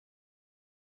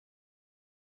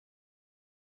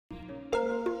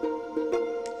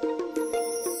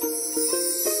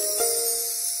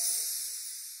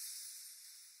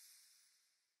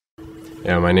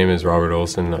Yeah, my name is Robert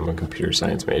Olson. I'm a computer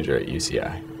science major at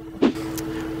UCI.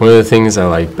 One of the things I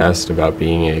like best about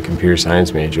being a computer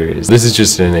science major is this is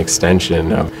just an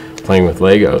extension of playing with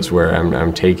Legos, where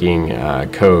I'm taking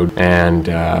code and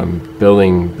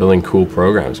building cool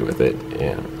programs with it.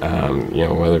 You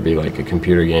know, whether it be like a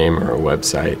computer game or a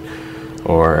website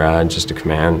or just a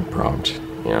command prompt.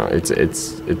 You know,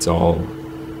 it's all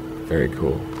very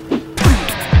cool.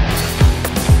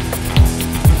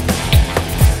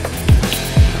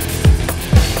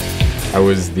 I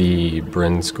was the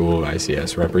Bryn School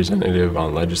ICS representative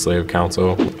on Legislative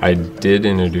Council. I did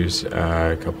introduce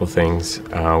a couple things.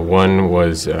 One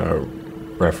was a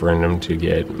referendum to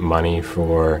get money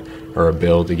for, or a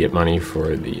bill to get money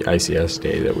for the ICS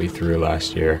day that we threw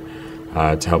last year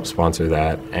to help sponsor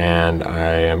that. And I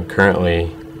am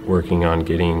currently working on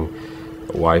getting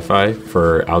Wi-Fi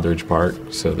for Aldridge Park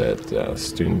so that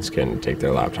students can take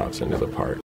their laptops into the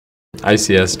park.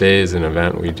 ICS Day is an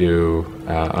event we do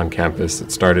on campus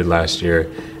that started last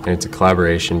year, and it's a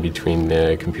collaboration between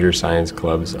the computer science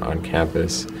clubs on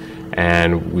campus.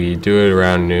 And we do it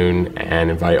around noon and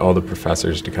invite all the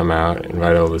professors to come out,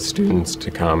 invite all the students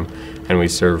to come, and we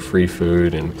serve free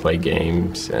food and play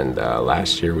games. And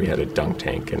last year we had a dunk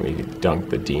tank, and we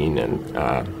dunked the dean and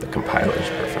the compilers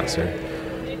professor.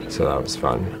 So that was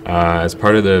fun. As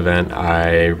part of the event,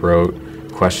 I wrote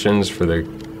questions for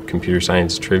the computer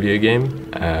science trivia game,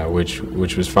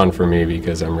 which was fun for me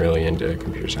because I'm really into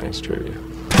computer science trivia.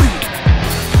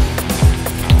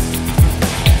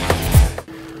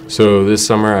 So this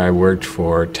summer I worked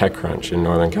for TechCrunch in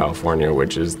Northern California,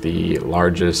 which is the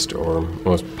largest or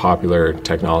most popular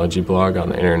technology blog on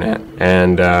the internet.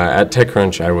 And at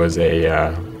TechCrunch I was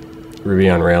a Ruby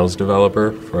on Rails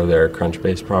developer for their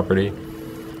Crunchbase property,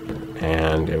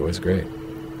 and it was great.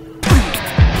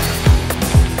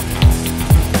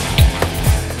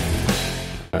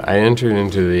 I entered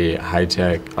into the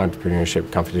hITEC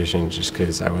entrepreneurship competition just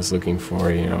because I was looking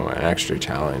for, you know, an extra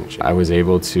challenge. I was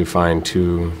able to find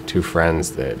two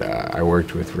friends that I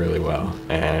worked with really well,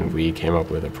 and we came up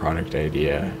with a product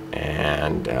idea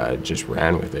and just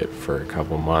ran with it for a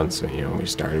couple months. You know, we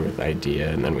started with the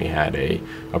idea, and then we had a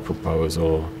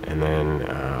proposal, and then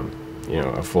you know,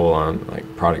 a full-on like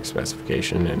product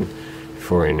specification, and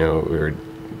before we knew it, we were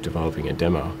developing a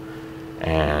demo,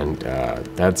 and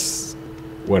that's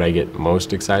what I get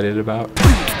most excited about.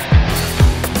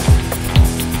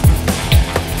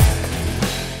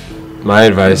 My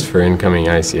advice for incoming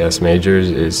ICS majors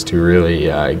is to really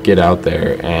get out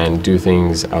there and do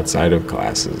things outside of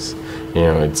classes. You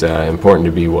know, it's important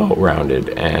to be well-rounded,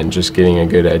 and just getting a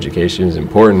good education is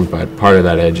important, but part of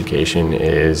that education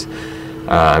is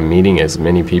meeting as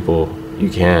many people you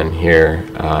can here,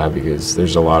 because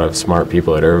there's a lot of smart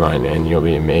people at Irvine, and you'll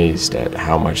be amazed at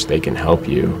how much they can help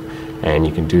you. And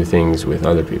you can do things with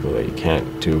other people that you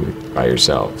can't do by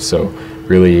yourself. So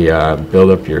really build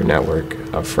up your network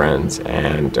of friends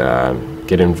and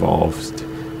get involved,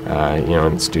 you know,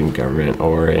 in student government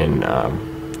or in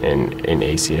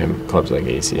ACM, clubs like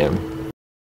ACM.